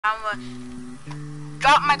I'm gonna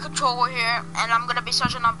drop my controller here, and I'm gonna be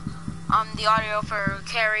searching up the audio for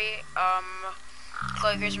Carrie,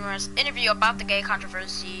 Chloe Grace Moretz interview about the gay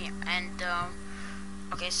controversy, and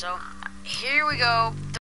okay, so here we go.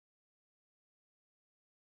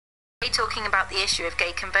 Talking about the issue of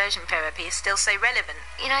gay conversion therapy is still so relevant.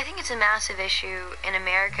 You know, I think it's a massive issue in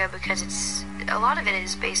America because a lot of it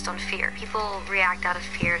is based on fear. People react out of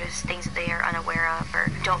fear to things that they are unaware of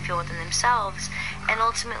or don't feel within themselves, and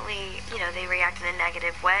ultimately, you know, they react in a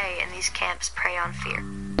negative way, and these camps prey on fear.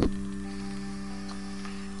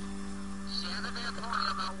 She had a bad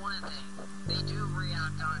point about one thing. They do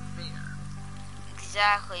react on fear.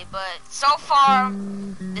 Exactly, but so far,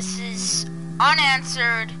 this is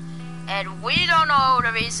unanswered. And we don't know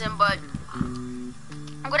the reason, but I'm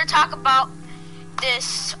gonna talk about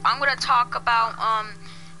this. I'm gonna talk about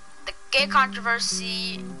the gay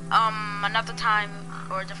controversy another time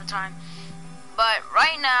or a different time. But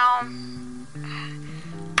right now,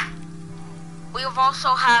 we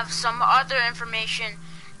also have some other information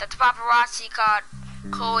that the paparazzi caught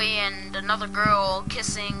Chloe and another girl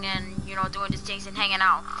kissing and, you know, doing these things and hanging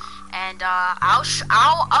out. And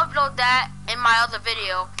I'll upload that in my other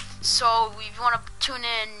video. So if you want to tune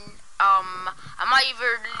in, I might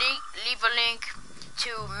either leave a link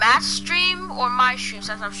to Matt's stream or my stream,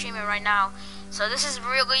 since I'm streaming right now. So this is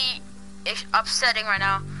really upsetting right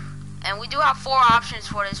now. And we do have 4 options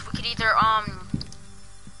for this. We could either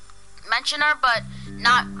mention her but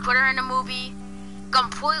not put her in the movie,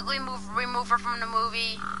 completely remove her from the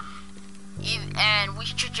movie, and we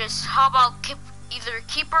should just, how about either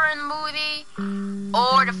keep her in the movie,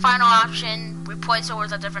 or the final option, replace her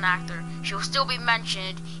with a different actor. She will still be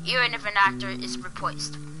mentioned, even if an actor is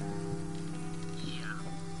replaced. Yeah.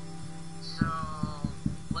 So,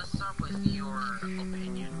 let's start with your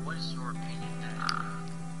opinion. What is your opinion that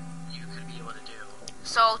you could be able to do?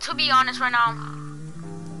 So, to be honest right now,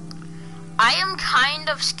 I am kind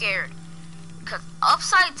of scared. Because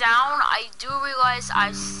Upside Down, I do realize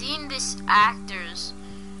I've seen these actors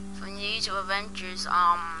from the Age of Avengers,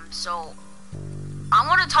 so I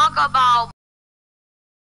want to talk about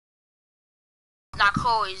not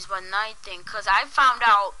Chloe's, but Night thing, because I found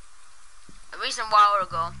out a recent while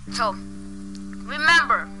ago. So,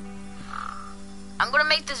 remember, I'm going to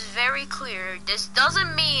make this very clear. This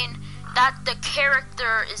doesn't mean that the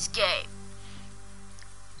character is gay.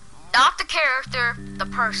 Not the character, the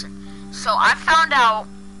person. So, I found out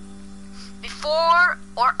before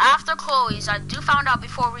or after Chloe's, I do found out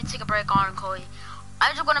before we take a break on Chloe.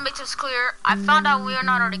 I'm just gonna make this clear. I found out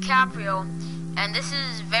Leonardo DiCaprio, and this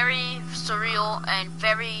is very surreal and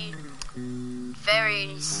very,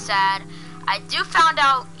 very sad. I do found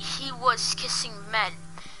out he was kissing men,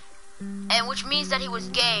 and which means that he was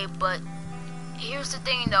gay. But here's the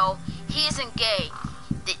thing, though, he isn't gay.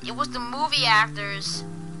 It was the movie actors,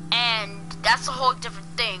 and that's a whole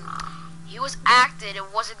different thing. He was acted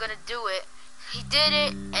and wasn't gonna do it. He did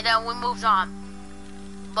it, and then we moved on.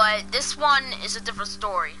 But this one is a different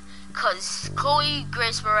story, cause Chloe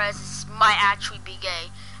Grace Moretz might actually be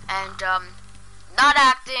gay, and not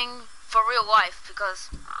acting for real life, because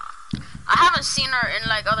I haven't seen her in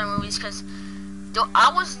like other movies. Cause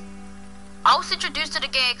I was introduced to the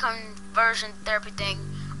gay conversion therapy thing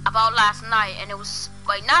about last night, and it was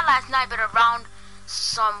like not last night, but around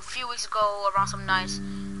some few weeks ago, around some nights.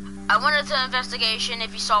 I went into an investigation.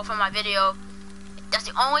 If you saw from my video, that's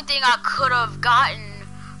the only thing I could have gotten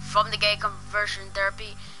from the gay conversion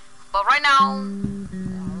therapy. But right now,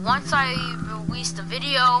 once I release the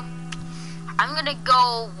video, I'm gonna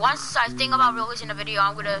go, once I think about releasing the video,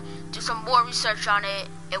 I'm gonna do some more research on it,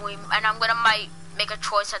 and I'm gonna might make a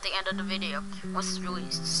choice at the end of the video once it's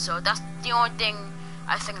released. So that's the only thing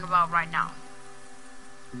I'm thinking about right now.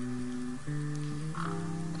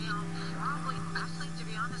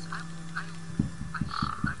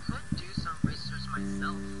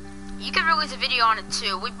 You can release a video on it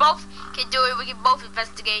too. We both can do it. We can both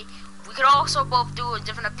investigate. We could also both do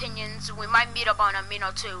different opinions. We might meet up on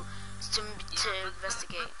Amino too to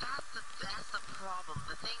investigate. That's the problem.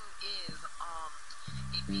 The thing is,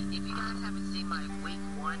 if you guys haven't seen my week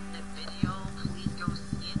 1 video, please go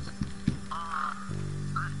see it. I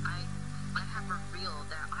have revealed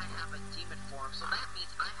that I have a demon form, so that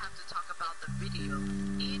means I have to talk about the video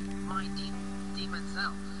in my demon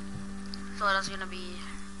self. So that's gonna be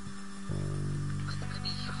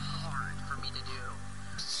hard for me to do.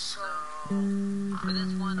 So for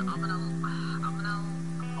this one,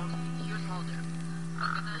 here's what I'll do.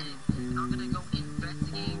 I'm gonna go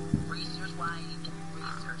investigate, research what I need to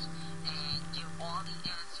research, and give all the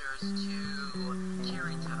answers to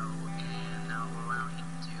Kirito, and I'll allow him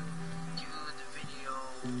to do the video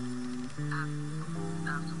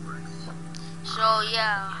afterwards. So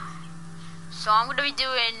yeah. So I'm gonna be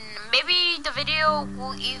doing, maybe the video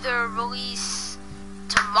will either release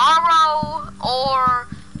tomorrow or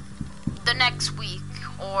the next week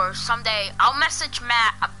or someday. I'll message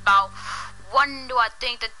Matt about when do I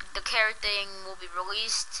think that the carrot thing will be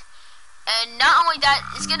released. And not only that,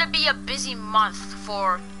 it's gonna be a busy month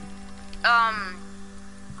for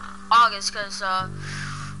August, because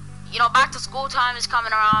you know, back to school time is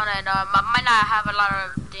coming around, and I might not have a lot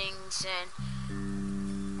of things, and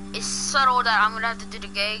it's subtle that I'm gonna have to do the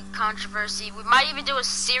gay controversy. We might even do a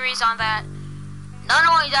series on that. Not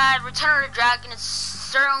only that, Return of the Dragon is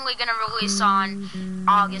certainly gonna release on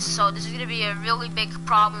August, so this is gonna be a really big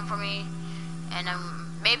problem for me, and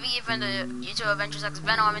maybe even the YouTube Adventures X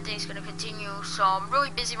Venom everything is gonna continue. So I'm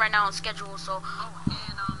really busy right now on schedule. So Oh,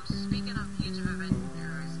 and speaking of YouTube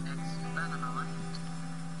Avengers X Venom,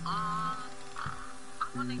 I'm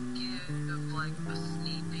gonna give like a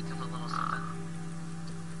sneak peek of a little something.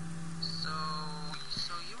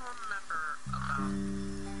 So you remember about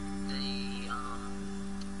the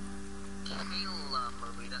Kayla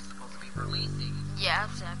movie that's supposed to be releasing? yeah,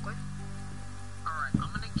 exactly. Alright,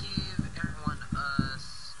 I'm gonna give everyone a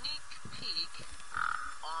sneak peek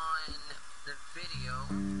on the video.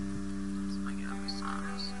 Let's make it up so.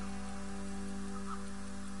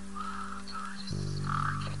 Oh god, this is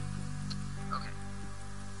freaking. Okay.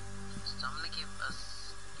 So I'm gonna get a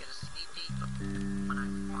sneak peek when I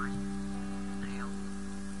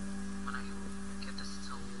get this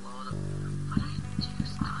to load up. But I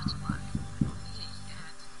choose not to let it. I don't need it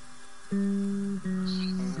yet.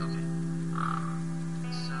 Jesus, okay.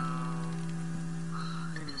 So,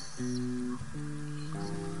 this is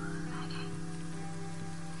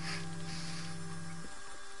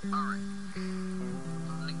alright.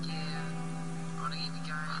 I'm gonna give you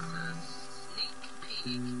guys a sneak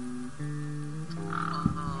peek of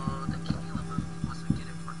the Kayla movie once I get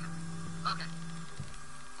it working. Okay.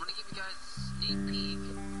 I'm gonna give you guys a sneak peek,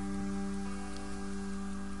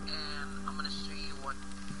 and I'm gonna show you what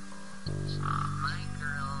my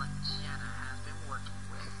girl Jenna has been working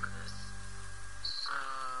with for this. So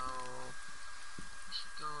we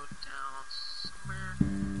should go down somewhere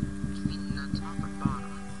between the top and bottom.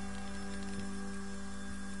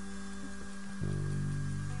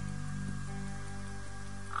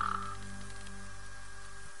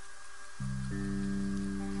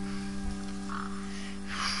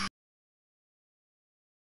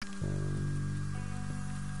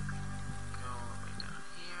 Go all the way down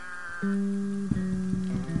here.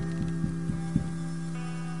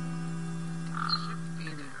 Should be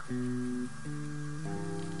there.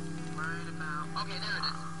 Right about. Okay, there it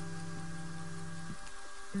is.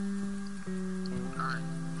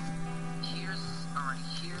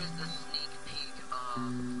 Here's the sneak peek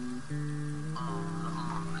of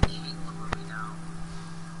the Kayla movie now.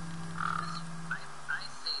 I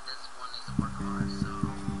say this one needs to work hard, so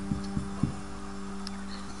here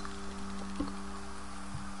it is.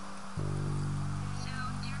 So,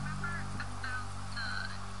 do you remember about the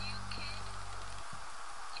new kid?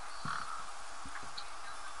 Yes, I do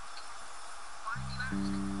know. Why do you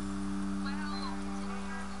ask? Well, today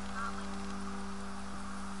I was not like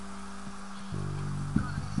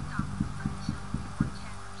gonna stop until we were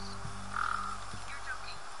tenors. You're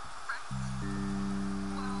joking, right?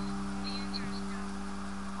 Well, the answer is no.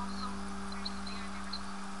 Also, there's something I never told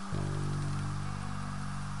you.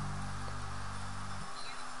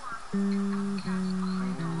 You were an outcast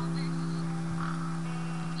behind all of this.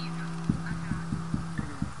 You know, I had.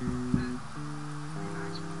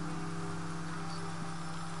 Imagine.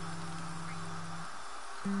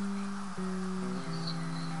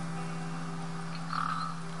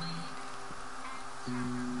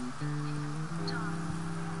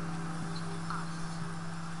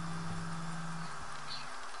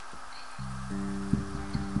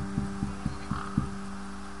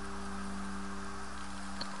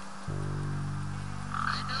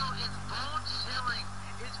 I know, it's bone chilling.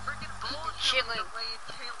 It's freaking bone chilling the way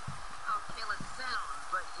how Kayla sounds.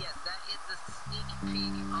 But yes, that is the sneak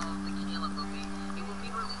peek of the Kayla movie. It will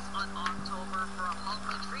be released on October for a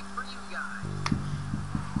Halloween treat for you guys.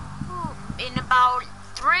 In about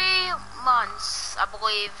 3 months, I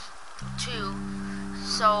believe, 2.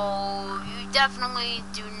 So you definitely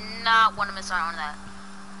do not want to miss out on that.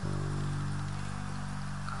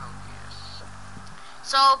 Oh yes.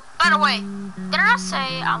 So, by the way, did I not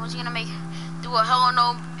say I was gonna do a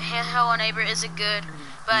Hello Neighbor Is It Good?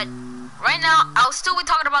 But right now, I'll still be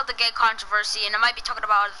talking about the gay controversy, and I might be talking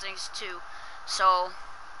about other things too. So,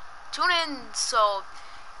 tune in. So,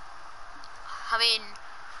 I mean,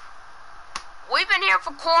 we've been here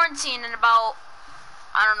for quarantine in about,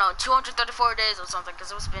 I don't know, 234 days or something,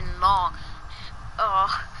 because it's been long. But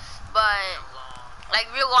like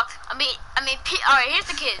real long. I mean, all right. Here's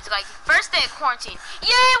the kids. Like first day of quarantine.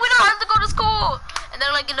 Yay, we don't have to go to school. And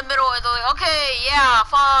then like in the middle, they're like, okay, yeah,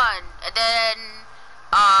 fun. And then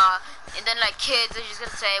like kids are just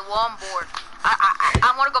gonna say, well, I'm bored.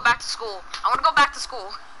 I want to go back to school. I want to go back to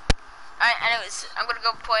school. Alright, anyways, I'm gonna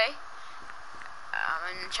go play.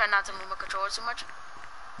 And try not to move my controller too much.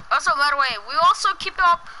 Also, by the way, we also keep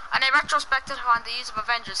up on a retrospective on the use of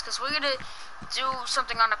Avengers, because we're gonna do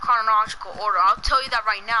something on a chronological order. I'll tell you that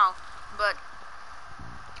right now, but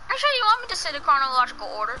actually, you want me to say the chronological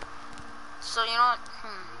order? So you know what?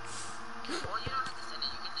 Well, you don't have to send it.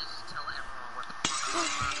 You can just tell everyone what the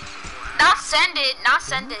chronological order. Not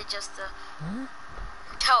send it, just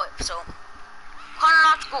tell it. So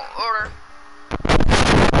chronological order.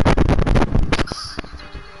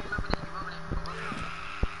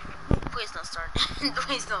 Please don't start.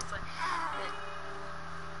 Please don't start.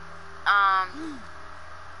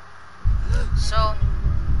 So.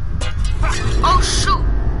 Oh shoot!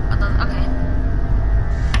 Okay.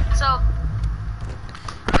 So.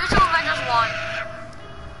 YouTube Avengers 1.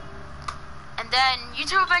 And then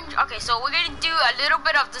YouTube Avengers. Okay, so we're gonna do a little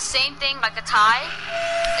bit of the same thing, like a tie.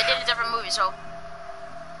 They did a different movie, so.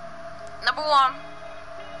 Number 1.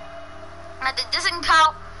 And it doesn't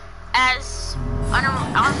count as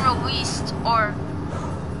unreleased or.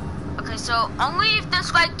 Okay, so only if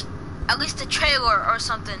there's like at least a trailer or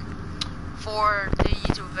something for the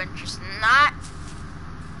YouTube Avengers, not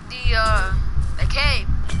the like, hey,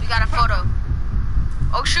 we got a photo.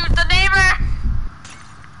 Oh shoot, the neighbor!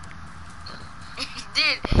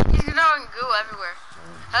 Dude, he's throwing goo everywhere.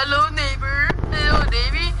 Hello neighbor, hello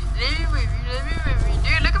neighbor, neighbor.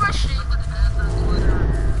 Dude, look at my sheet.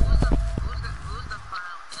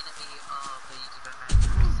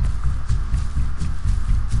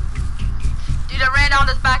 Dude, I ran out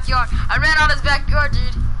his backyard.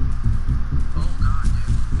 Dude. Oh god,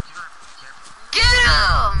 dude. You gotta be careful. Get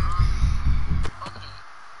him!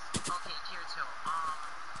 Okay, Kirito.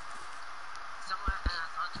 Someone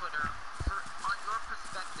asked on Twitter, on your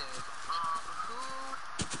perspective, who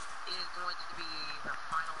is going to be the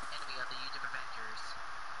final enemy of the YouTube Avengers?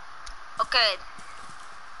 Okay.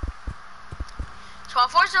 So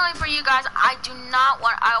unfortunately for you guys, I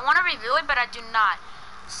want to review it, but I do not.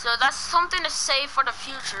 So that's something to say for the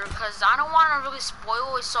future, because I don't want to really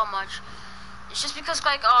spoil it so much. It's just because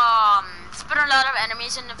like there's been a lot of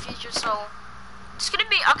enemies in the future, so it's gonna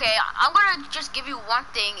be okay. I'm gonna just give you one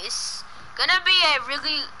thing. It's gonna be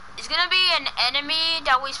an enemy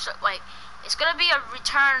that we like. It's gonna be a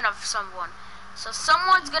return of someone. So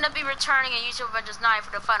someone's gonna be returning in YouTube Avengers 9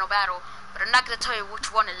 for the final battle, but I'm not gonna tell you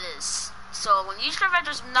which one it is. So when YouTube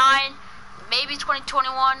Avengers 9, maybe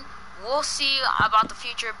 2021. We'll see about the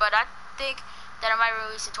future, but I think that it might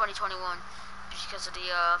release in 2021 because of the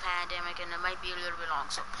pandemic, and it might be a little bit long.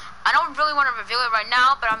 So I don't really want to reveal it right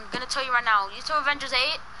now, but I'm gonna tell you right now. YouTube Avengers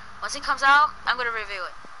 8, once it comes out, I'm gonna reveal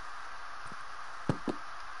it.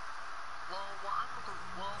 Well,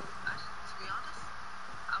 actually, to be honest,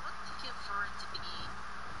 I was thinking for it to be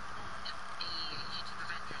a YouTube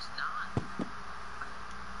Avengers 9.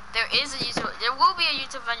 There will be a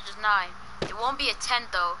YouTube Avengers 9. It won't be a 10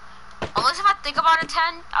 though. Unless if I think about a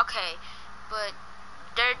 10, okay. But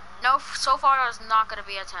so far there's not gonna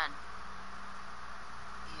be a 10.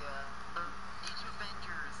 Yeah, YouTube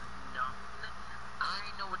Avengers 9. I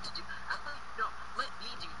know what to do. No, let me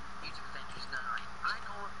do YouTube Avengers 9. I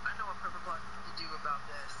know a perfect what to do about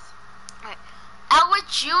this. Okay. I'll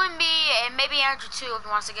let you and me and maybe Andrew too, if he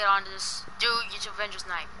wants to get on this, do YouTube Avengers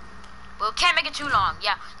 9. But we can't make it too long.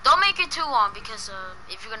 Yeah, don't make it too long because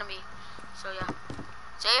if you're gonna be, so yeah.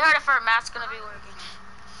 So you heard it first, Matt's gonna be working.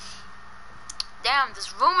 Damn,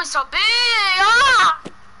 this room is so big! Ah! Is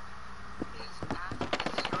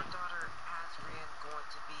your daughter Azrian going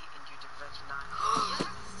to be in YouTube Avengers 9? Yes!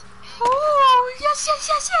 Oh, yes. Sorry.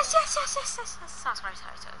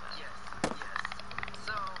 Yes.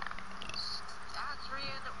 So,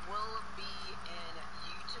 Azrian will be in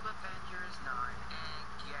YouTube Avengers 9, and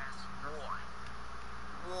guess what?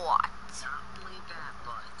 What? Not only that,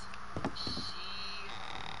 but she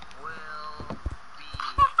will be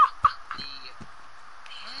the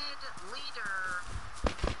head leader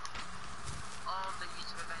of the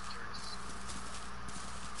YouTube Avengers.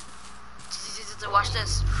 Watch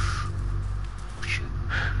this.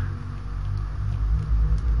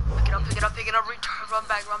 Pick it up, return, run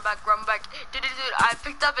back. Dude, I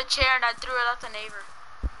picked up a chair and I threw it at the neighbor.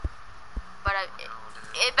 But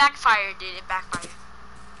it backfired, dude,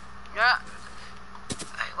 Yeah.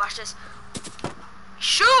 Alright, watch this.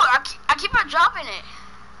 Shoot! I keep on dropping it.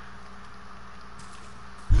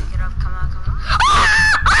 Pick it up. Come on, come on.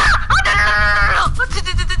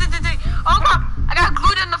 Oh god! I got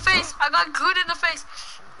glued in the face. I got glued in the face.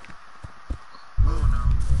 Oh no.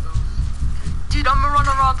 Dude, I'm gonna run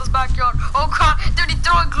around this backyard. Oh god! Dude, he's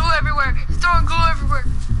throwing glue everywhere. He's throwing glue everywhere.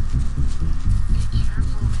 Be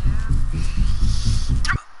careful, man.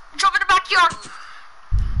 Jump in the backyard.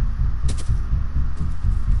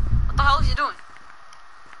 What the hell is he doing?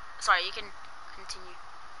 Sorry, you can continue.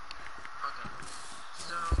 Okay.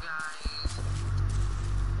 So, guys.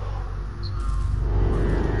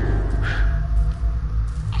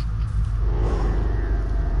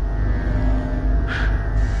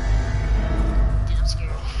 Dude, I'm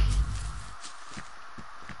scared.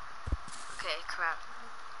 Okay, crap.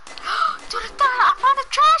 Dude, I found a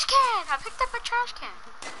trash can! I picked up a trash can.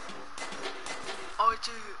 Oh,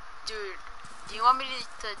 dude, do you want me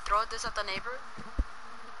to throw this at the neighbor?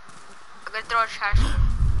 I'm gonna throw a trash can.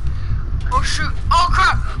 Oh shoot! Oh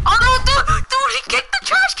crap! Oh no, dude, he kicked the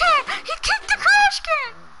trash can! He kicked the trash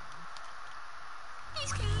can!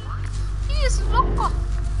 He is loco.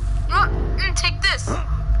 You know what? Take this.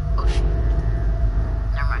 Oh shoot.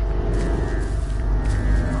 Never mind.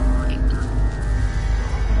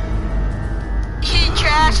 He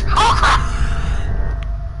trash. Oh crap!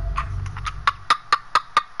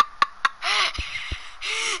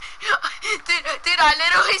 Dude, I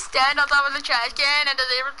literally stand on top of the trash can and the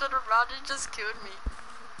neighbor turned around and just killed me.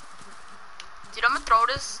 Dude, I'm gonna throw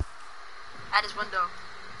this at his window.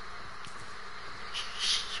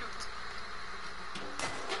 Shoot.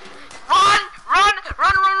 Run!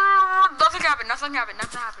 Nothing happened.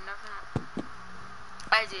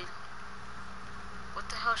 I did. What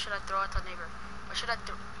the hell should I throw at the neighbor? What should I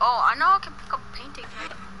throw? Oh, I know I can pick up painting.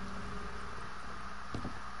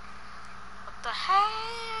 What the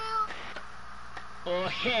hell? Oh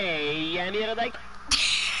hey, jag är nere dig.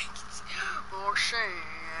 Oh shit.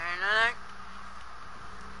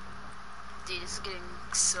 Dude, it's getting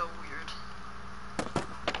so weird.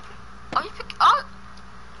 Oh, you pick.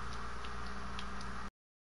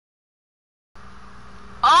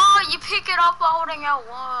 Oh, you pick it up while holding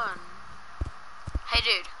L1. Hey,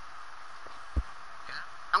 dude. Yeah?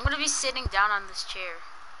 I'm gonna be sitting down on this chair.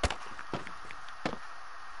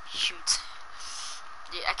 Shoot.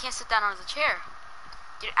 Dude, I can't sit down on the chair.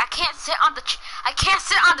 Dude, I can't sit on the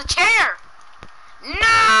chair.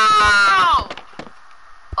 No!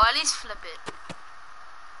 Or at least flip it.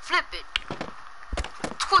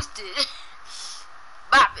 Twist it.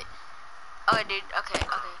 Bop it. Oh, dude. Okay.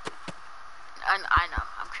 I know.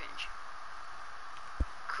 I'm cringe.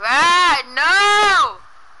 Cry! No!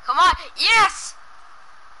 Come on. Yes!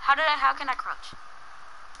 How can I crouch?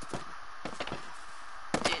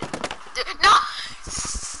 Dude, no!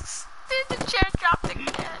 Dude, the chair dropped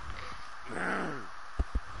again.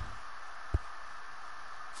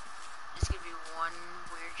 This could be one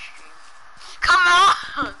weird stream. Come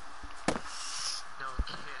on! No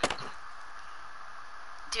kidding.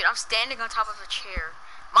 Dude, I'm standing on top of a chair.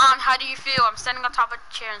 Mom, how do you feel? I'm standing on top of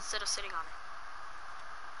a chair instead of sitting on it.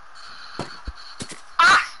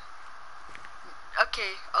 Ah!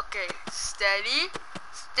 Okay. Steady.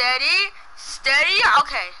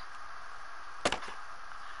 Okay.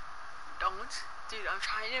 Don't. Dude, I'm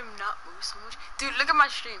trying to not move so much. Dude, look at my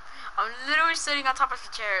stream. I'm literally sitting on top of the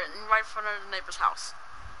chair right in front of the neighbor's house.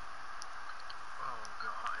 Oh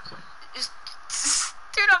god.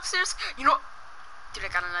 Dude, I'm serious. You know, dude, I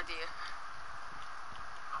got an idea.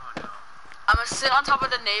 Oh no. I'm gonna sit on top of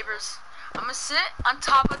the neighbors. I'm gonna sit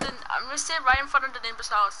right in front of the neighbor's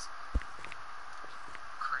house.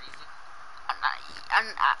 Crazy.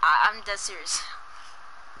 I'm dead serious.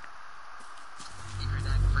 You're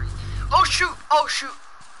that crazy. Oh shoot.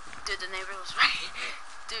 Dude, the neighbor was right.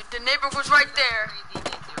 Dude, the neighbor was right there. Crazy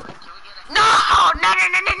to do it. Can we get a No.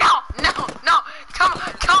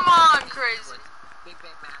 Come on, crazy. Big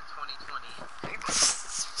Bang Man 2020.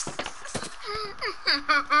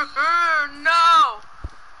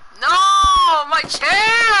 No, my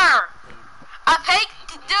chair. I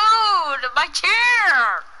my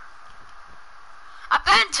chair.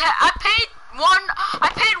 I paid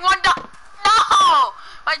 $1. No,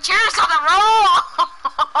 my chair's on the roll.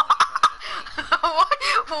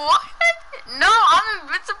 What? No, I'm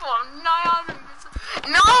invincible.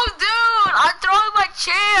 No, dude, I'm throwing my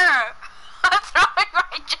chair.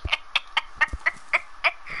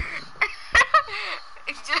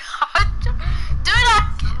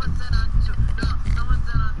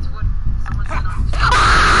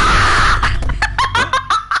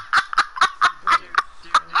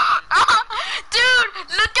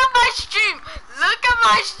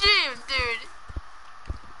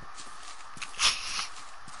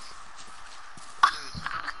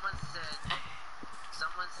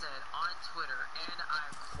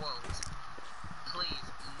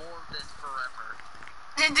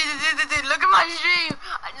 Dude, look at my stream.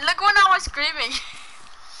 Look when I was screaming.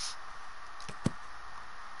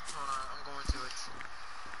 Hold on, I'm going to it.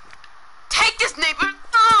 Take this, neighbor.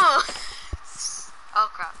 Oh, oh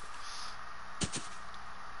crap.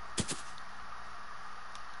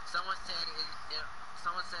 Someone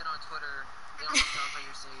said on Twitter, it almost sounds like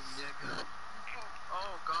you're saying nigga.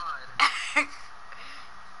 Oh god.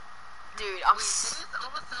 Dude, Wait, did it almost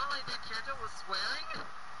sound like that Kirito was swearing?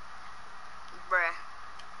 Bruh.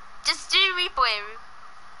 Just do replay.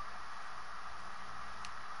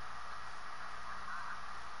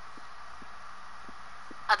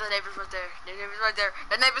 Oh, the neighbor's right there. The neighbor's right there.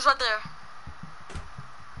 The neighbor's right there.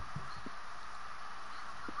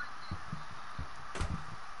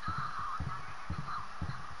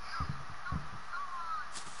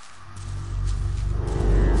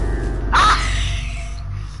 Ah!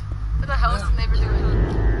 What the hell is the neighbor doing?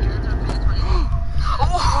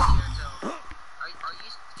 Oh! Are you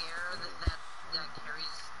scared that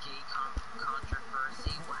Carrie's gay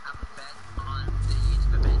controversy will have a bet on the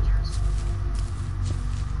YouTube Avengers?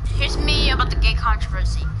 Here's me about the gay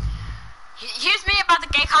controversy. Here's me about the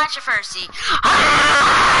gay controversy.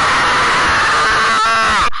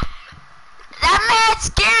 That man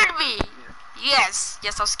scared me. Yes,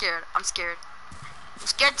 I'm scared. I'm scared. I'm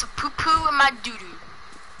scared to poo poo in my doo doo.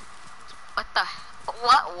 What the?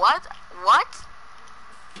 What?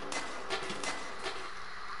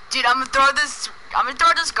 Dude, I'm gonna throw this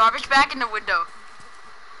garbage bag in the window.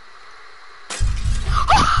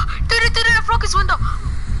 Dude, I broke his window.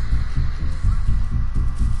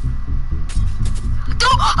 Dude,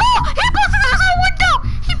 oh, he busted his own window.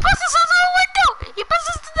 He busted his own window. He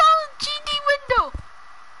busted his own GD window.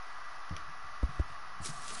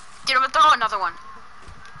 Dude, I'm gonna throw another one.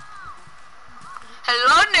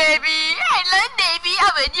 Hello, Navy.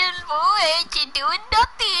 I'm in your voice. You doing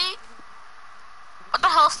nothing. What the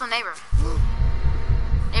hell is the neighbor?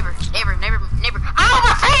 Neighbor. Ow,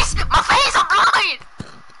 my face! I'm blind!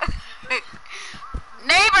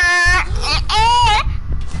 Neighbor!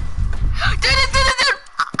 Dude!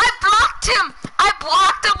 I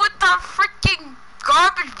blocked him with the freaking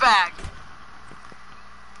garbage bag.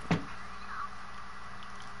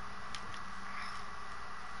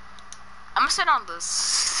 I'm gonna sit on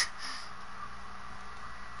this.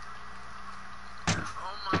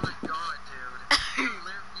 Oh my god, dude. You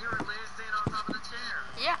were literally sitting on top of the chair.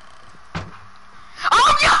 Yeah.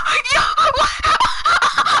 Oh, yeah!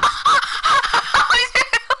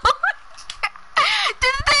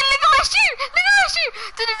 Dude, look at my shoe!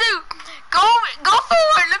 Dude. Go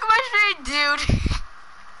forward! Look at my shoe, dude!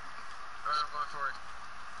 Alright, I'm going forward.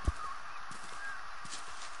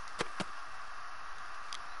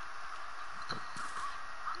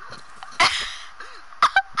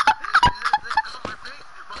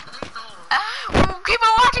 Keep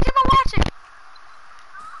on watching.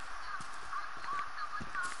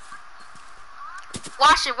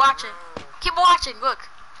 Watch it. Keep watching, look.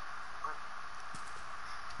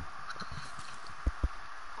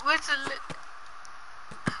 What's a I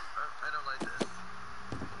don't like this.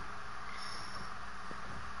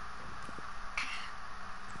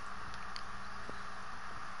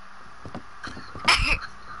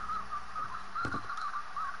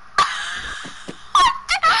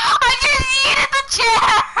 I just yeeted the chair!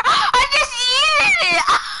 I just yeeted it!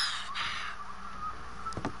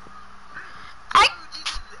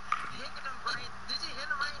 Did you hit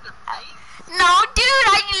him right in the face? No, dude,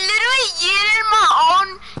 I literally yeeted my own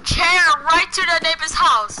chair right to the neighbor's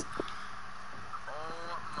house. Oh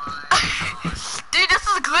my god. Dude, this is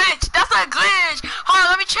a glitch. That's a glitch. Hold on,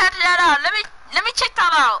 let me check that out. Let me check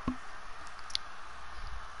that out.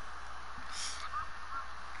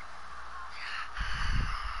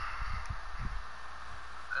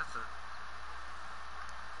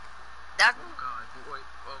 That Oh god, wait,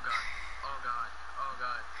 oh god.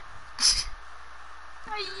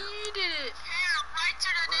 I yeeted it. Yeah, right to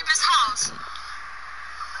the neighbor's house. Oh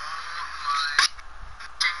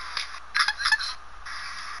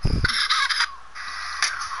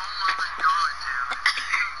my god, dude.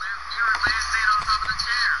 You were literally sitting on top of the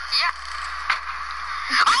chair. Yeah.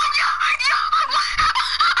 Oh, yeah.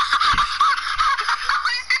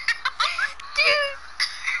 Dude.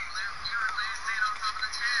 You were literally sitting on top of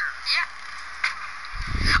the chair. Yeah.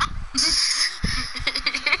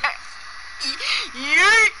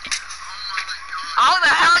 Yeet. How the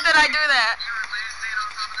hell did I do that? You were literally sitting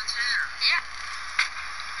on top of the chair. Yeah.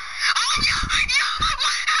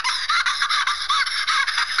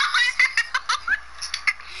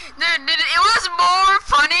 Dude, it was more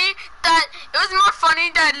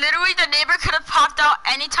funny that literally the neighbor could have popped out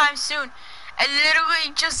anytime soon and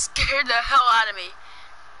literally just scared the hell out of me.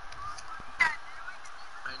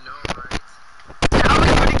 Dude, I'm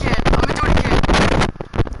gonna do it again.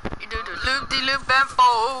 You do the loop-de-loop and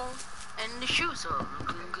bow, and the shoes are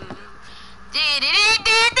looking good.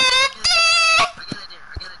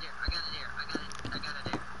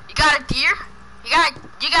 You got a deer?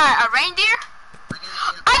 You got a reindeer?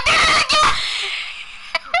 I did it again!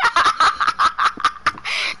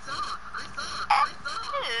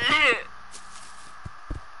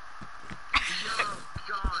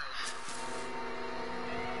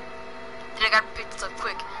 Dude, I gotta pick this up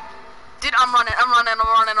quick. Dude, I'm running, dude,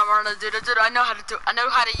 I know how to do it. I know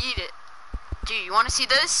how to eat it. Dude, you wanna see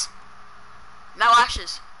this? No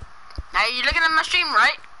ashes. Now you're looking at my stream,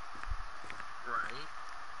 right? Right.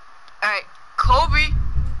 Alright, Kobe.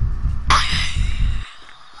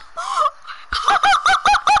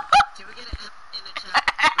 Can we get it in the chat?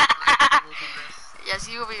 Yes,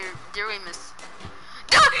 you will be doing this.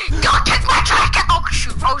 Don't take my jacket! Oh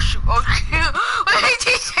shoot. Wait,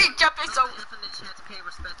 he's jumping so. In the chat to pay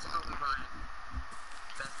respect to Kobe Bryant.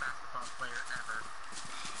 Best basketball player ever.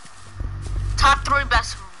 Top 3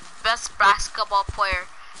 best basketball player.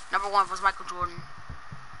 Number 1 was Michael Jordan.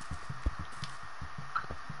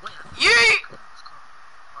 Yeet!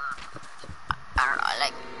 I don't know,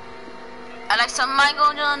 I like some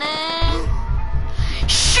Michael Jordan.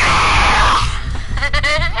 Shit!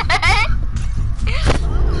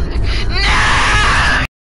 No!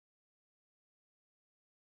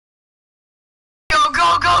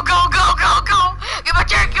 Go! Get my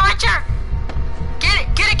chair! Get it!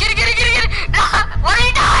 No! What are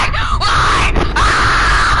you doing? Why?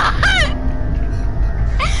 Ah!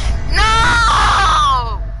 No!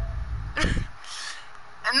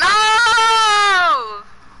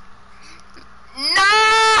 No!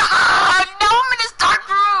 I'm in this dark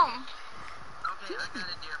room! Okay, I got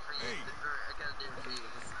a deer for you.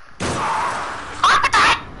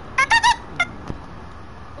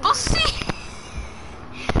 We'll see!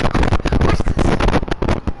 What's this?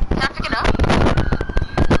 Can I pick it up?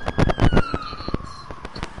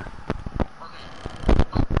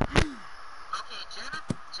 Okay,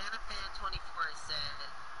 Jenna24 said,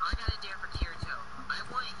 I got a deer for Kirito. I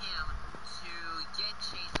want him to get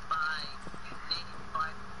chased by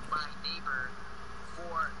neighbor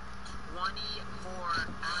for 24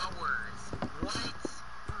 hours. What?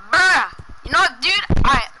 Bruh! You know what, dude?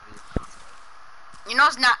 Alright. You know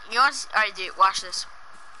it's not. Alright, dude, watch this.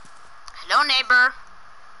 Hello, neighbor.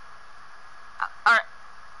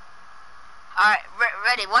 Alright,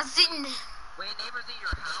 ready. Once the. Wait, neighbor's in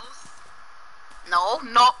your house? No.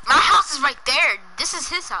 My house is right there. This is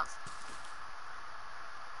his house.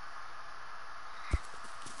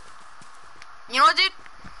 You know what, dude?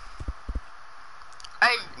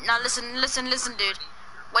 Alright, now listen, dude.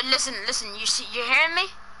 Wait, listen. You hearing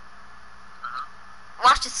me?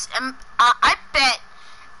 Watch this. I bet.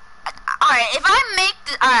 Alright, if I make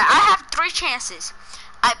the. Alright, I have 3 chances.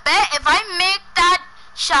 I bet if I make that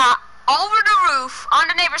shot over the roof on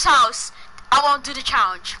the neighbor's house, I won't do the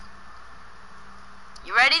challenge.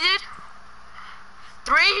 You ready, dude?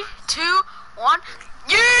 3, 2, 1.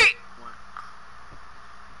 Yeet!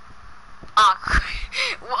 Oh,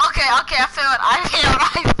 okay, I failed.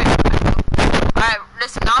 Alright,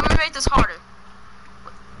 listen, now I'm gonna make this harder.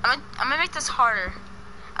 I'm gonna make this harder.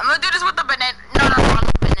 I'm gonna do this with the banana. No, not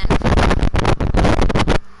the banana.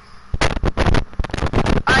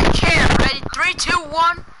 Alright, chair. Ready? 3, 2,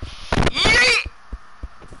 1. Yeet!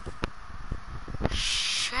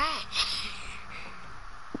 Shit.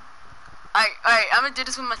 Alright, I'm gonna do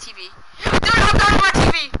this with my TV. Dude, I'm done with my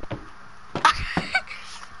TV!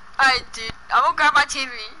 Alright, dude, I'm gonna grab my TV.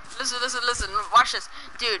 Listen, watch this.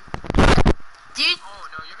 Dude. Oh,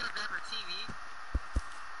 no, you're gonna grab her TV?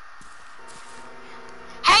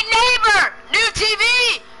 Hey, neighbor! New TV!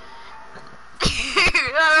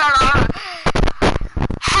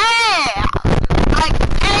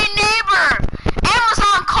 Hey, neighbor!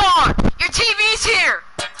 Amazon called! Your TV's here!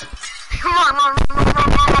 Come on, run! No,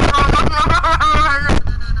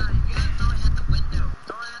 you gotta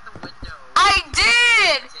throw it at the window. I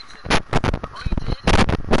did! Oh, you did?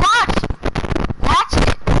 Watch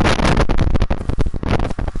it!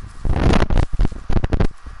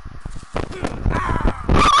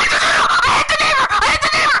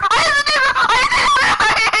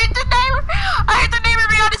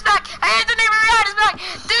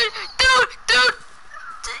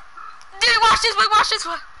 Watch this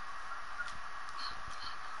one.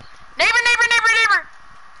 Neighbor.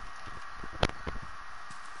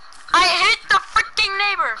 I hit the freaking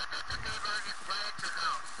neighbor.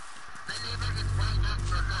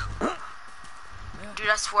 Dude,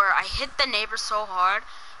 I swear, I hit the neighbor so hard,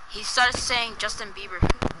 he started saying Justin Bieber.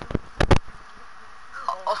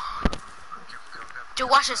 Oh. Dude,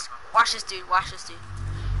 watch this. Watch this, dude. Watch this, dude.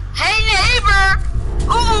 Hey, neighbor!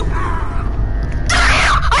 Ooh!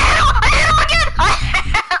 Damn! I hit him! I hit him again! I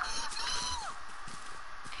hit him!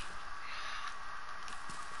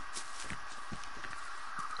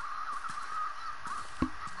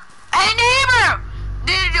 Hey, neighbor!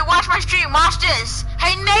 Dude, watch my stream. Watch this.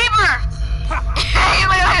 Hey, neighbor! Hey,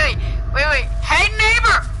 wait. Hey,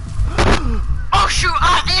 neighbor! Oh, shoot.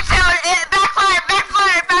 It failed. It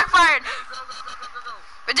backfired.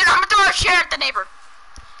 But dude, I'm gonna throw a chair at the neighbor.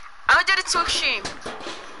 I'm gonna do it to extreme.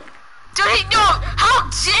 Dude, no! How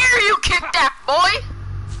dare you kick that, boy?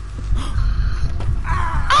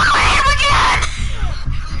 Oh, I hit him again!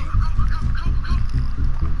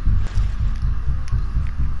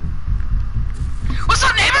 What's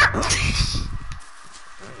up, neighbor?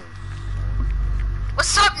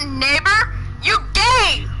 What's up, neighbor? You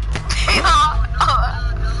gay!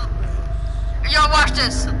 Yo, watch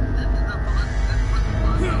this.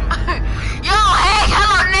 Yo, hey,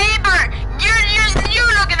 hello, neighbor.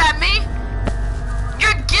 You're looking at me.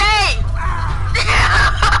 You're gay.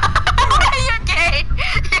 You're gay.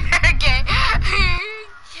 You're gay.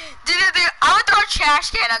 Dude, I'm gonna throw a trash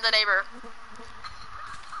can at the neighbor.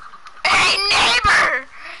 Hey, neighbor.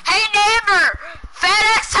 Hey, neighbor.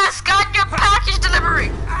 FedEx has got your package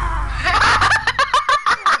delivery.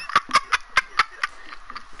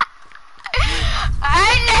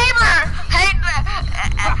 Hey, neighbor.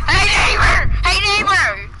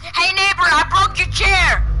 Hey, neighbor, I broke your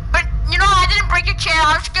chair. But, you know, I didn't break your chair.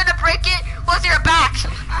 I was gonna break it with your back.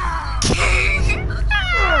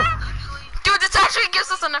 Dude, this actually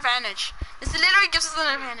gives us an advantage. This literally gives us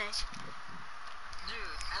an advantage. Dude,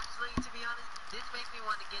 actually, to be honest, this makes me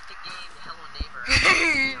want to get the game Hello Neighbor.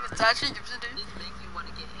 It's actually gives it. This makes me want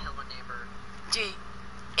to get Hello Neighbor. Gee,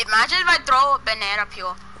 imagine if I throw a banana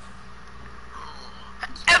peel.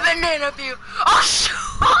 A banana peel. Oh, shoot.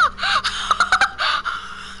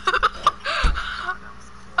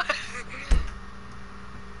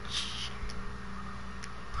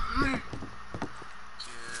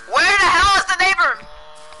 Where the hell is the neighbor?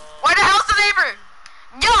 Where the hell's the neighbor?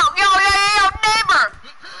 Yo, neighbor!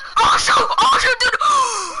 Oh shoot, dude!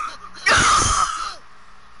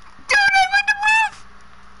 Dude, I went to move!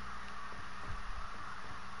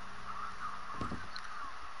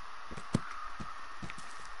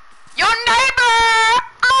 Yo, neighbor!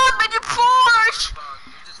 I'm in your porch!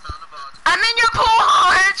 I'm in your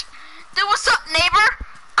porch! Dude, what's up, neighbor?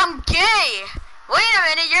 I'm gay! Wait a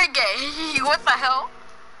minute, you're gay. What the hell?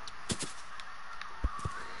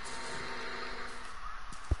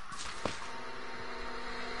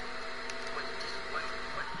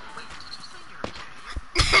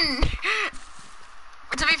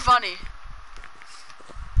 To be funny.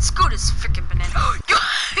 Scoot is freaking banana.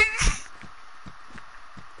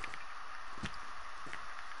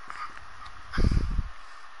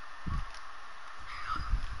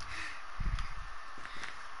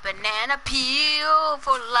 Banana peel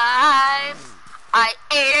for life. I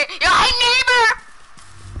ate it. Yo, hey neighbor!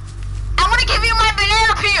 I want to give you my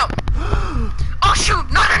banana peel. Oh shoot!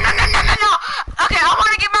 No! Okay, I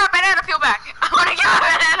want to get my banana peel back.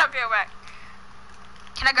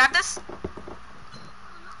 Can I grab this?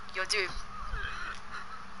 Yo, dude.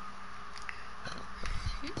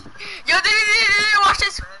 Yo, dude, watch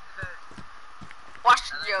this.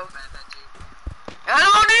 Yo.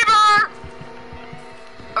 Hello, neighbor.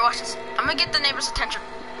 Oh, watch this. I'm gonna get the neighbor's attention.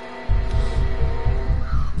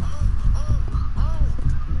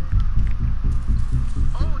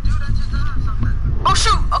 Oh, dude, I just thought of something. Oh,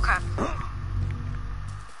 shoot. Okay.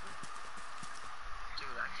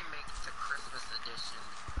 Dude, I can make the Christmas edition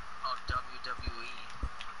of WWE.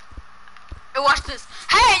 Hey, watch this.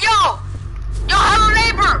 Hey, yo, hello,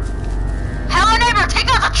 neighbor. Hello, neighbor. Take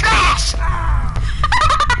out the trash.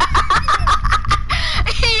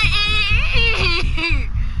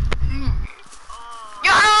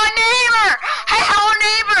 Yo, hello, neighbor. Hey,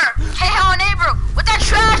 hello, neighbor. With that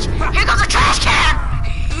trash, here comes the trash can.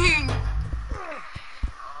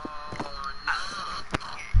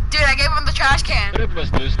 Dude, I gave him the trash can. Dude,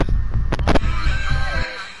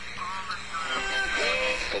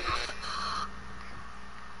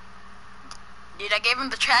 I gave him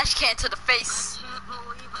the trash can to the face. I can't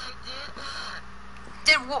believe I did that.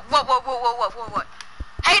 Dude, what?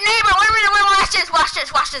 Hey, neighbor, wait a minute,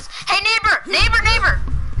 watch this. Hey, neighbor,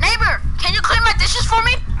 can you clean my dishes for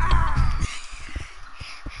me?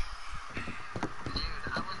 Dude,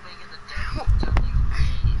 I was making the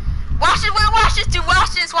WWE. Watch this, dude,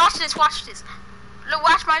 watch this. Look, watch this.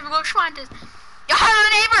 Yo, hello,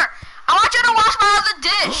 neighbor, I want you to wash my other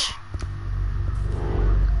dish.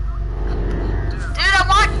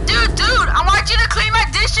 Dude, I want you to clean my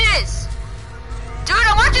dishes! Dude,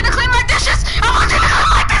 I want you to clean my dishes! I want you to clean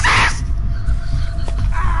my dishes!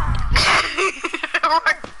 Oh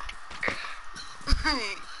my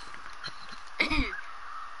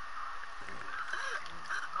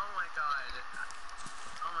god,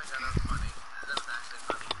 that's funny. That's actually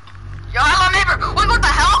funny. Yo, hello neighbor! Wait, what the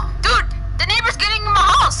hell? Dude, the neighbor's getting in my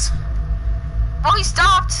house! Oh, he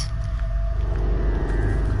stopped.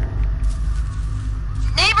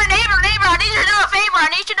 Neighbor, I need you to do a favor. I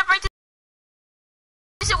need you to break this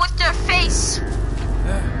with your face.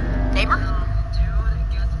 Neighbor? Dude,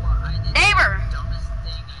 guess what? I did Neighbor! the dumbest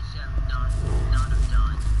thing I should have not have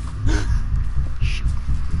done.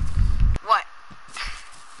 What?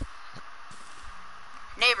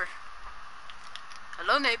 Neighbor.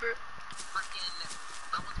 Hello, neighbor. Fucking,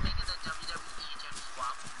 I was making the WWE gym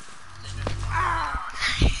swap.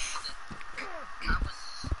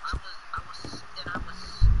 I was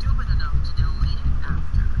stupid enough to delete it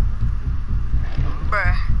after.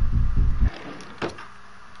 Bruh.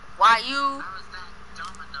 Why you? I was that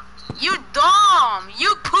dumb enough to. You dumb!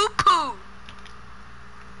 You poo-poo!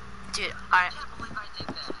 Dude, I can't believe I did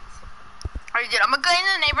that. alright, dude, I'm gonna go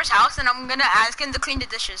into the neighbor's house and I'm gonna ask him to clean the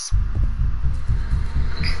dishes.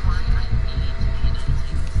 That's why I need to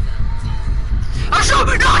take steps. Oh, shoot!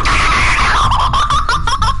 No!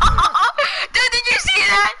 Dude, did you see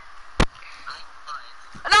that?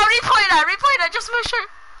 No, replay that, just make sure.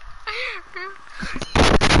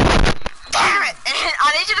 Damn it!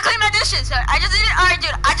 I need you to clean my dishes. Alright,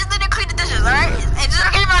 dude, I just need to clean the dishes, alright? It's just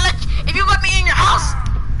okay if you let me in your house.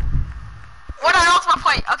 What I lost my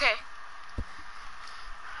plate, okay.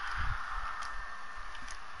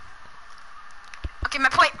 Okay, my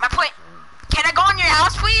plate. Can I go in your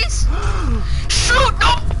house, please? Shoot,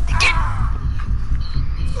 no! Get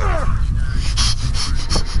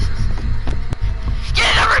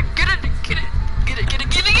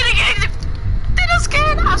it. Dude,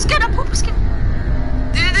 I'm scared, I'm poop scared.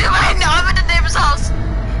 Dude, right now, I'm in the neighbor's house.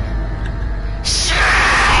 Shit!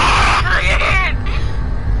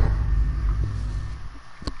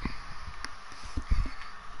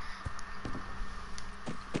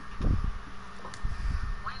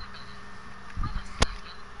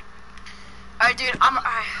 Alright, dude,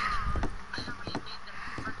 alright.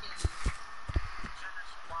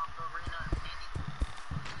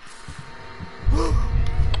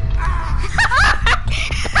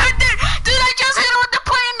 Dude, I just hit him with the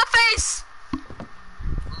plate in the face.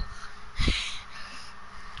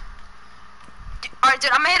 Alright,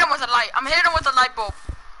 dude, I'm gonna hit him with a light. I'm hitting him with a light bulb.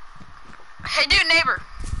 Hey, dude, neighbor.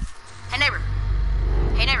 Hey, neighbor.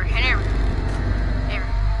 Hey, neighbor. Hey, neighbor. Neighbor.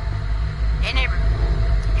 Hey, neighbor.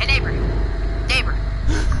 Hey, neighbor. Neighbor.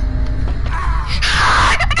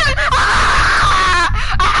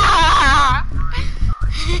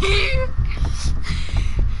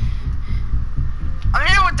 I'm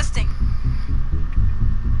hitting with this thing.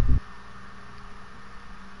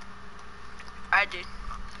 Alright, dude.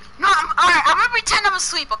 No, alright, I'm gonna pretend I'm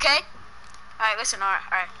asleep, okay? Alright, listen,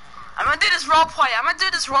 alright. I'm gonna do this role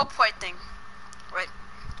play thing. Right.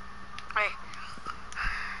 Alright.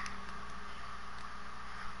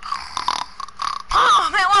 Oh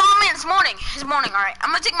man, it's morning, alright.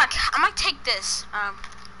 I'm gonna take this. I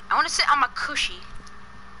wanna sit on my cushy.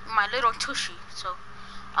 My little tushy. So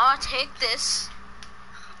I'm gonna take this.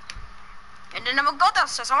 And then I'm gonna go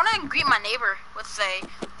downstairs. I wanna greet my neighbor with a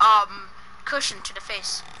cushion to the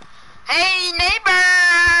face. Hey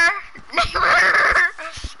neighbor! Neighbor,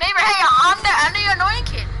 hey, I'm the annoying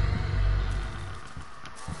kid.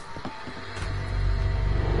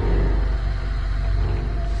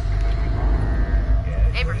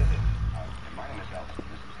 Neighbor.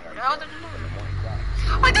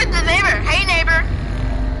 I did the neighbor. Hey neighbor.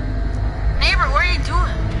 Neighbor, what are you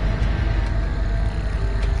doing?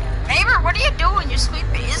 Neighbor, what are you doing? You're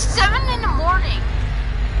sleeping. It's 7 in the morning.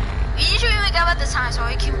 We usually wake up at this time so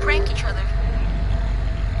we can prank each other.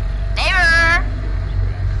 Neighbor!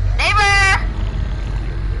 Neighbor!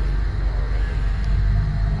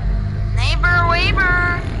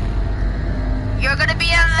 Neighbor! You're gonna be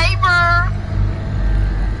in labor!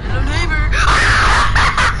 Hello, neighbor!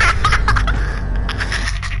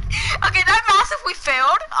 Okay, that massively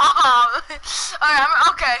failed. Alright,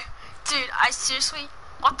 okay. Dude, I seriously...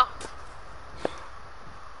 What the...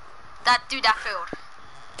 That failed.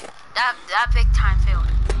 That big time failed.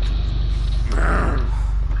 I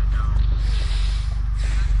know.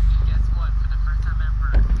 Guess what? For the first time ever.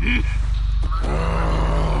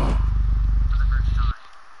 For the first time.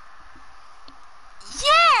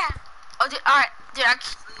 Yeah! Oh, dude, alright. Dude, I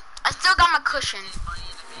still got my cushion. It's funny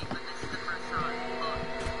to me, but this is the first time. Look.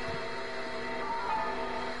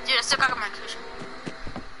 Dude, I still got my cushion.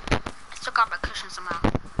 took out my cushion somehow.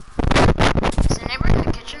 Is the neighbor in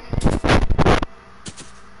the kitchen?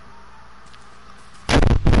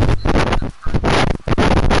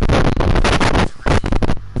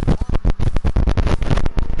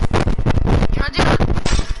 You know, dude.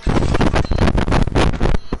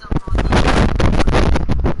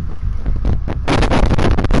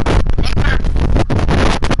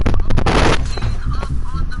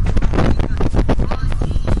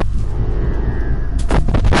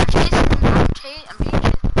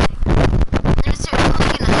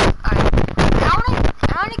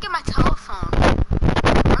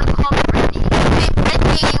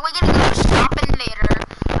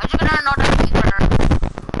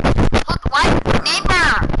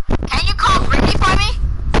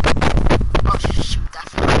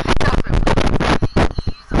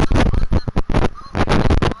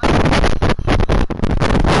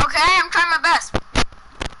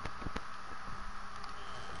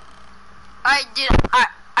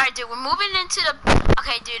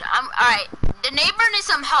 Alright, the neighbor needs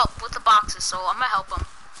some help with the boxes, so I'm gonna help him.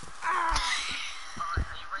 Are you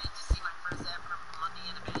ready to see my first ever money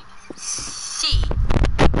in the bank? See.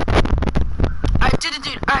 Alright, dude,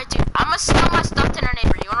 I'm gonna steal my stuff to the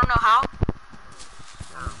neighbor. You wanna know how?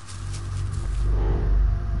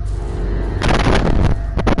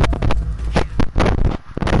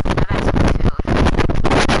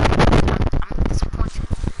 I'm disappointed.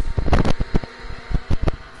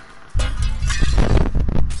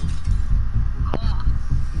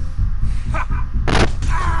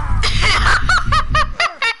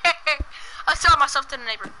 To the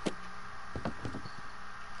neighbor.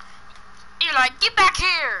 You're like, get back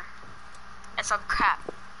here! That's some crap.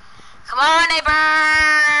 Come on, neighbor!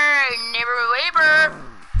 Neighbor.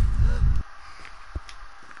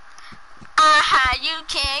 Aha, you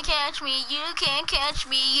can't catch me,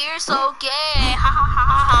 you're so gay. Ha ha ha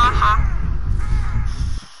ha ha.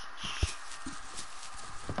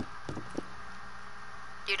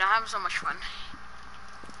 Dude, I'm having so much fun.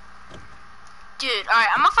 Dude, alright,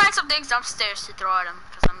 I'm gonna find some things downstairs to throw at him,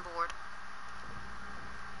 because I'm bored.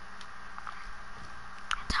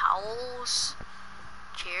 Towels.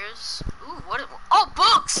 Chairs. Ooh, oh,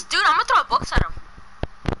 books! Dude, I'm gonna throw books at him.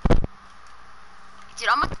 Dude,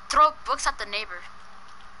 I'm gonna throw books at the neighbor.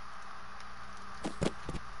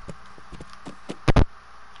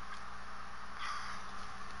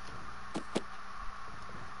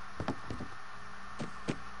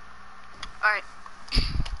 Alright.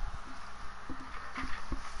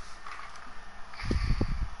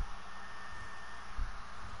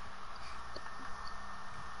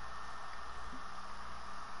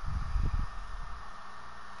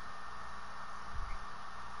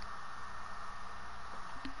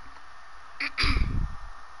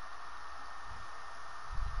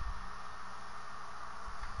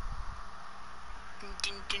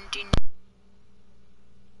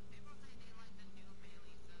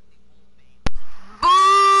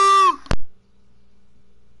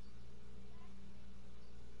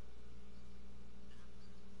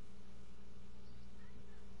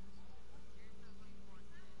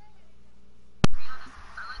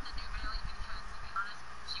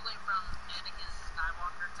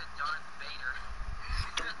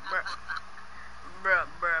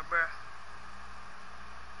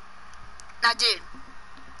 Now, dude,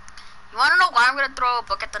 you wanna know why I'm gonna throw a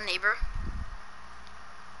book at the neighbor?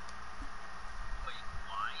 Wait,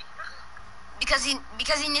 why? Because he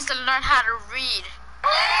needs to learn how to read.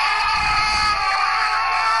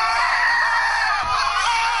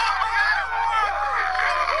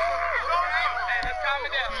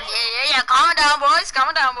 Yeah, calm down, boys.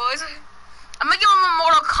 I'm gonna give him a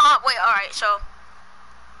Mortal Kombat. Wait, alright, so,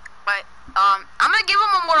 right, I'm gonna give him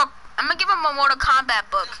a Mortal Kombat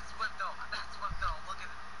book.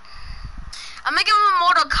 I'm gonna give him a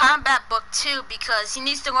Mortal Kombat book too because he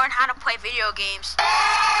needs to learn how to play video games.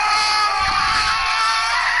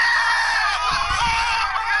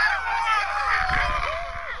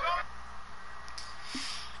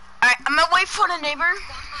 Alright, I'm gonna wait for the neighbor.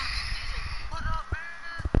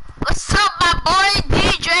 What's up, my boy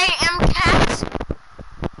DJ MCats?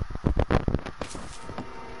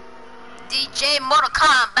 DJ Mortal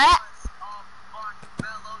Kombat.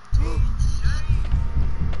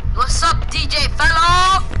 What's up, DJ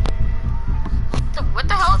fellow? What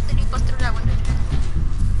the hell did he bust through that window?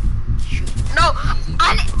 Shoot. No,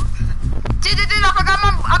 dude, I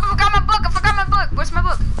forgot my book. Where's my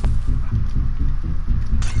book?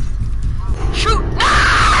 Shoot!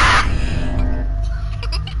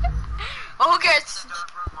 Oh, who cares?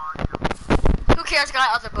 Who cares?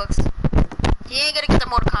 Got other books. He ain't gonna get the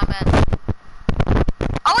Mortal Kombat.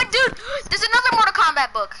 Oh wait, dude, there's another Mortal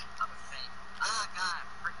Kombat book.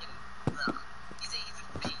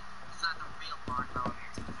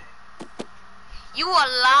 You a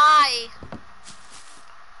lie.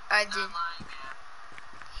 I Not did. lying,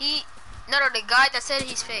 man. No, the guy that said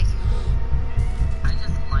he's fake. I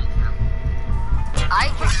just like him.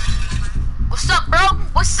 What's up, bro?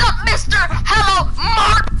 What's up, mister? Hello,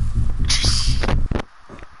 Mark.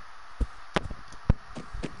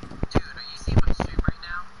 Dude, are you seeing my stream right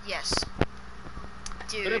now? Yes.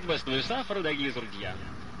 Dude, Предпоследний сафар, дорогие друзья.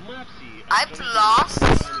 I've lost.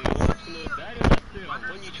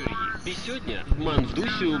 И сегодня ман в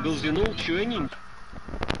дусе убил звено чуэнин.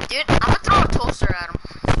 Dude, I'm gonna throw a toaster at him.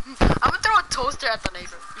 I'm gonna throw a toaster at the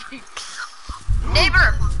neighbor.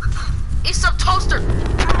 Neighbor, eat some toaster.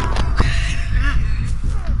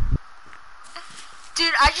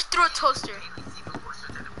 Dude, I just threw a toaster.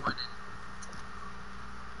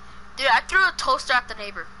 Dude, I threw a toaster at the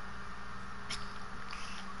neighbor.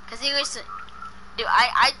 Cause he was, dude,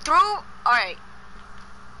 I threw. All right.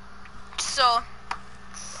 So,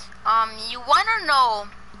 you wanna know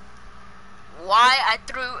why I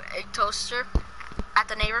threw a toaster at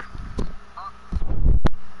the neighbor?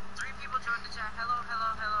 3 people joined the chat. Hello,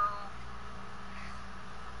 hello, hello.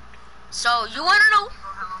 So you wanna know?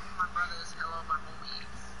 Hello, my brothers. Hello, my homies.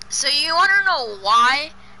 So you wanna know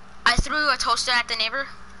why I threw a toaster at the neighbor?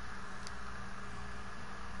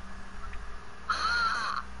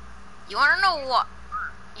 You wanna know what?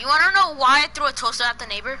 You wanna know why I threw a toaster at the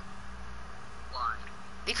neighbor? Why?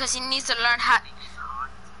 Because he needs to learn how.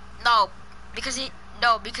 Because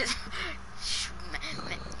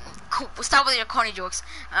stop with your corny jokes.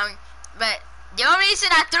 But the only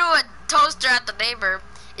reason I threw a toaster at the neighbor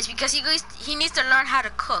is because he needs to learn how to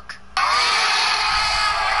cook.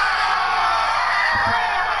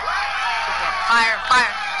 Fire.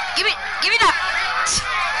 Give me that.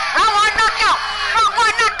 Round 1 knockout.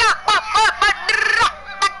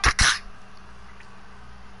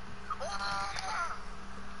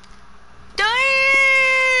 Damn!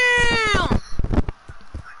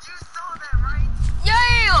 You saw that, right?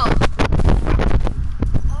 Yeah!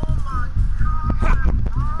 Oh my god.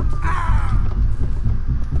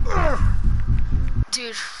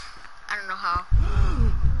 Dude, I don't know how.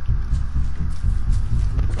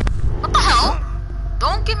 What the hell?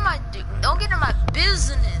 Don't get in my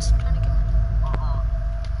business. I'm trying to get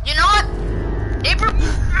You know what? April.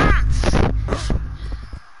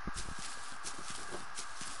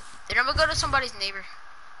 Then I'm gonna go to somebody's neighbor.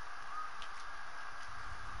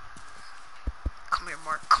 Come here,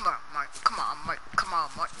 Mark. Come on, Mark. Come on,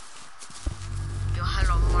 Mark. Yo,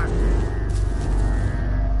 hello, Mark.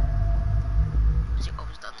 Is he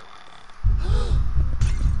always that the one?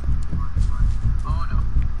 Oh no.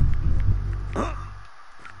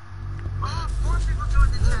 Oh, 4 people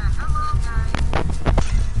joined the chat. Hello, guys.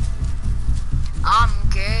 I'm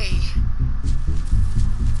gay.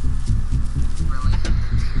 Really?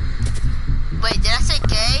 Wait, did I say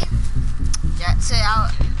gay? Did I say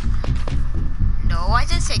out? No, I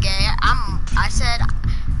didn't say gay. I said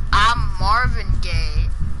I'm Marvin Gaye.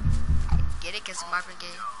 Get it? Cause Marvin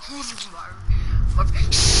Gaye. Marvin.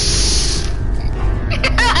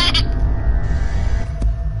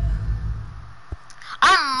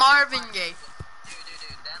 I'm Marvin Gaye.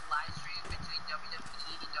 Dude, that live stream between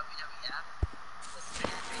WWE and WWF was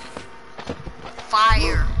fantastic.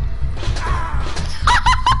 Fire.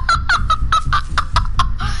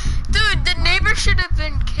 Dude, the neighbor should have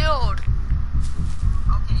been killed.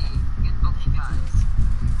 Okay, guys.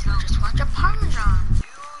 Dude, just watch a Parmesan.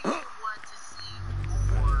 Do you want to see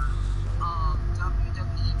more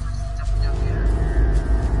WWE versus WWF?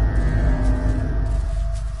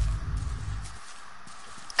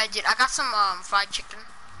 I got some fried chicken.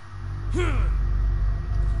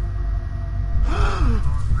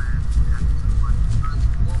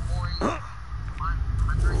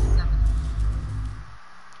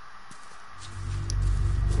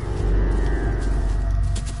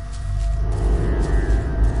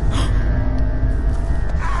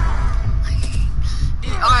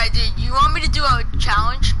 Alright, dude, you want me to do a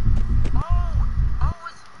challenge?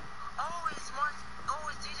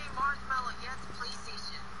 It's DJ Marshmallow. Yes,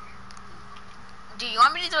 PlayStation. Do you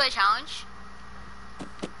want me to do a challenge?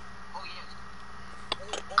 Oh yes.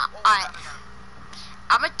 Alright.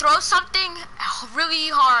 I'm gonna throw something really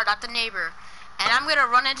hard at the neighbor, and I'm gonna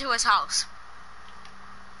run into his house.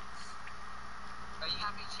 You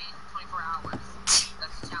have me changed in 24 hours.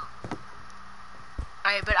 That's the challenge.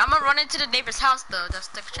 Alright, but I'm gonna run into the neighbor's house though. That's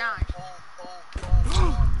the challenge.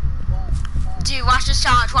 Dude, watch this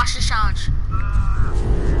challenge. Watch this challenge.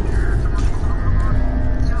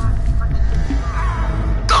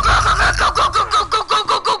 Go! No!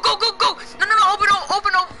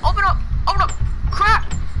 Open up! Crap!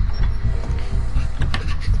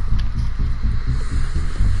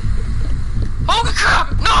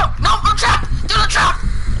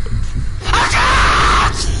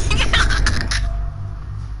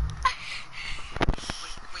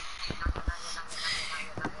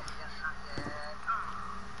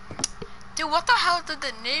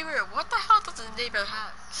 the neighbor? What the hell does the neighbor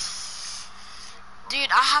have? Dude,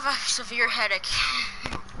 I have a severe headache.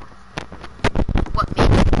 What me?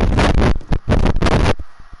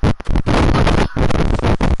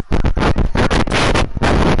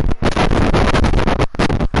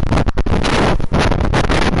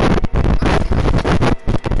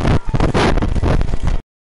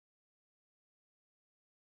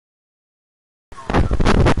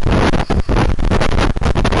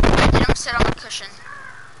 Sit on my cushion.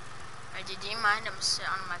 Or did you mind? I'm gonna sit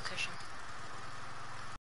on my cushion.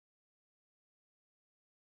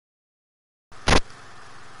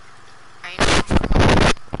 I know.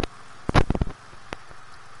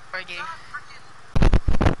 Or dude.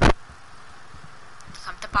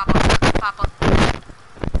 Come to Papa. Come to Papa.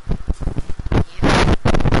 Yeah.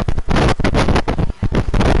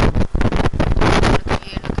 Look at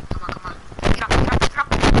you. Look at, come on. Get up.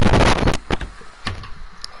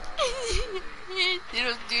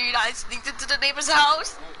 Little dude, I sneaked into the neighbor's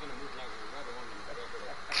house.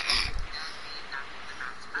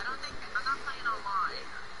 I'm not playing online.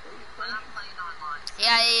 I'm not playing online.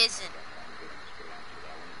 Yeah, he isn't.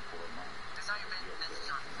 I saw your message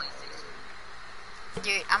on PlayStation.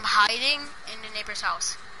 Dude, I'm hiding in the neighbor's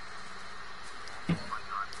house. Oh my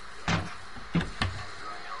god.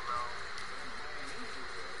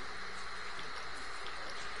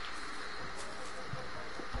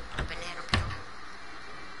 Banana peel.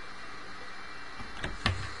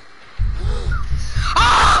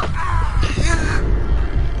 Ah!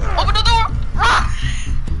 Open the door! Ah!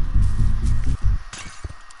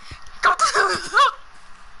 Go to the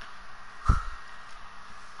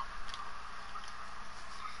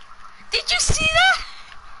Did you see that?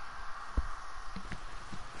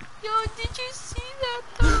 Yo, did you see that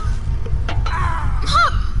though?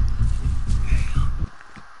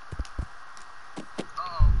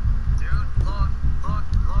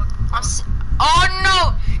 Oh no!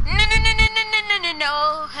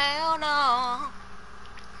 No, hell no.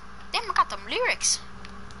 Damn, I got them lyrics.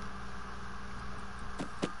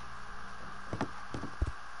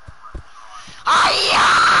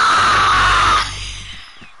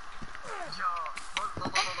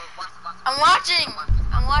 I'm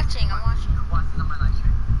watching.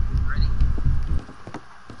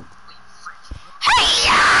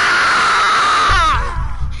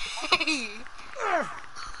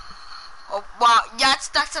 Oh wow,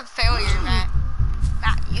 that's a failure, Matt.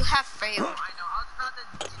 Matt, you have failed.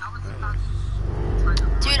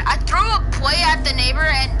 Dude, I threw a play at the neighbor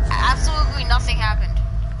and absolutely nothing happened.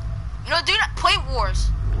 You know, dude, plate wars.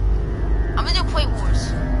 I'm gonna do plate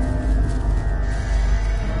wars.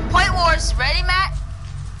 Plate wars, ready, Matt?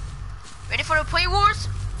 Ready for the plate wars?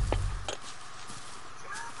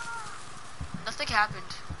 Nothing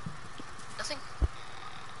happened. Nothing.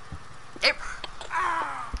 It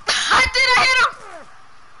I hit him!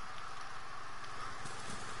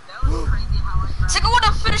 That was crazy how I grabbed Second one,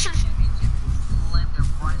 I'm finishing. slammed it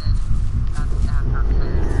right at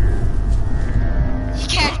You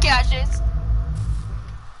can't catch this.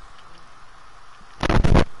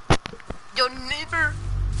 Your neighbor.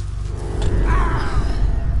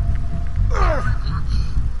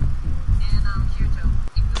 And Kirito,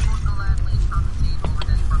 if you want the last link on the table, and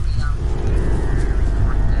then for me,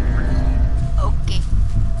 Okay.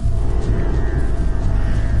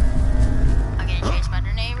 I'm getting chased by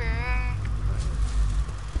the neighbor.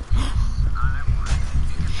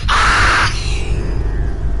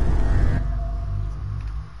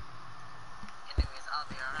 anyways, I'll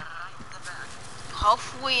be right in the back.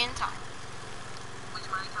 Hopefully in time. Would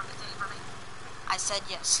you mind coming to take for me? I said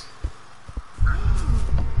yes.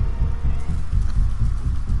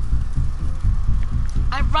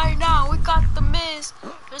 And right now, we got the Miz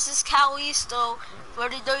versus Kalisto for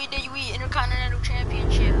the WWE Intercontinental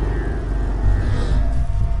Championship.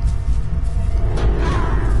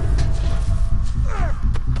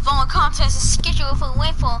 The following contest is scheduled for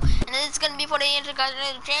Winful, and it's gonna be for the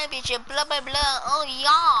Intercontinental Championship. Blah blah blah. Oh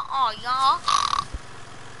y'all.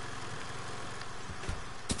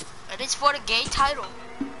 It is for the gay title.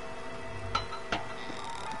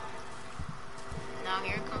 Now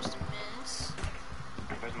here comes the Miz.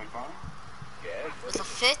 With a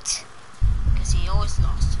fit, because he always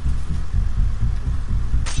lost.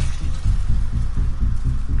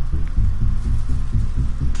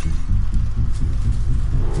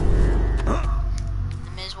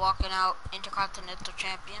 The Miz walking out, Intercontinental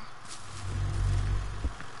Champion.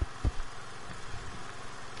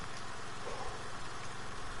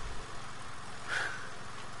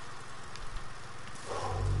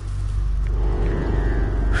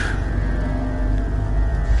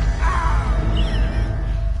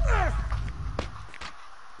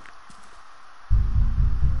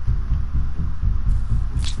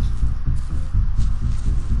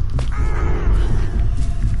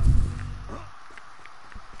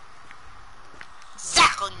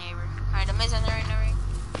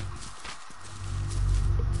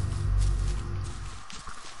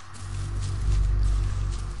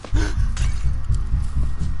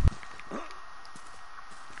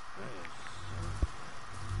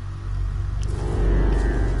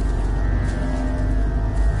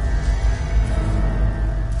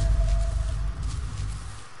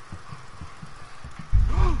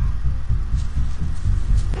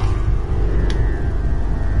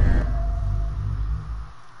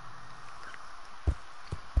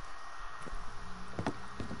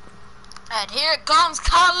 And here comes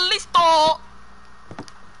Kalisto.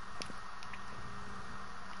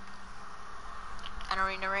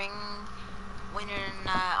 Entering the ring, winning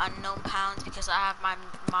unknown pounds because I have my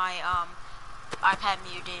iPad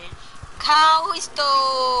muted.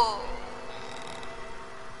 Kalisto.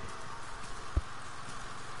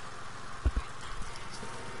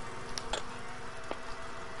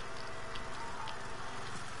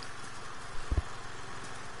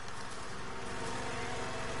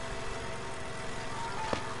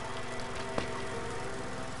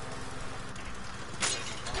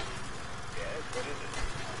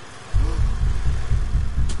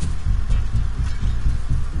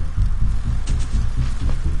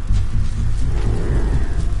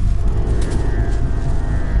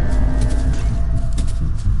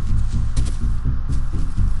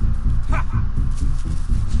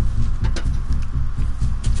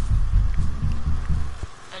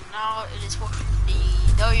 Now it is for the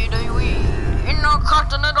WWE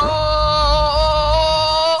Intercontinental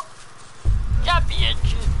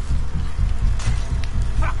Championship.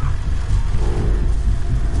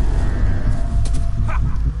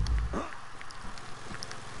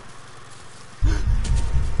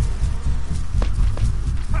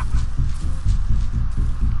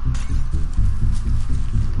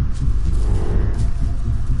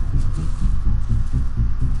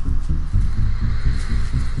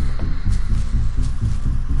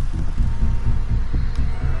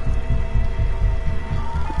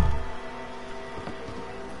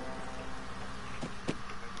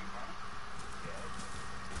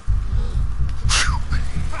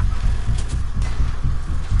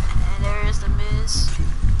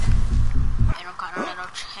 Intercontinental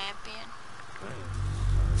Champion.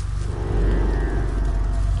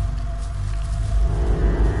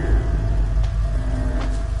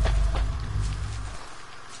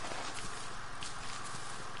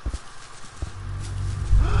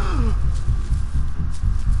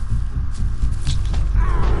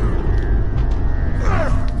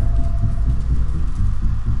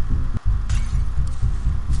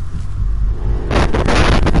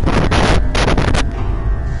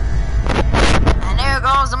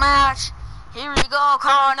 The match. Here we go,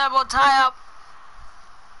 Carnival tie-up.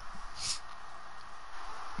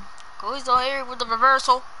 Kalisto here with the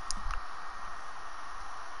reversal.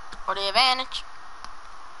 Or the advantage.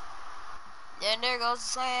 Then there goes the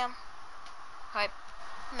slam. Right.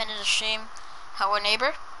 Minute of shame. How our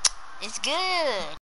neighbor is good.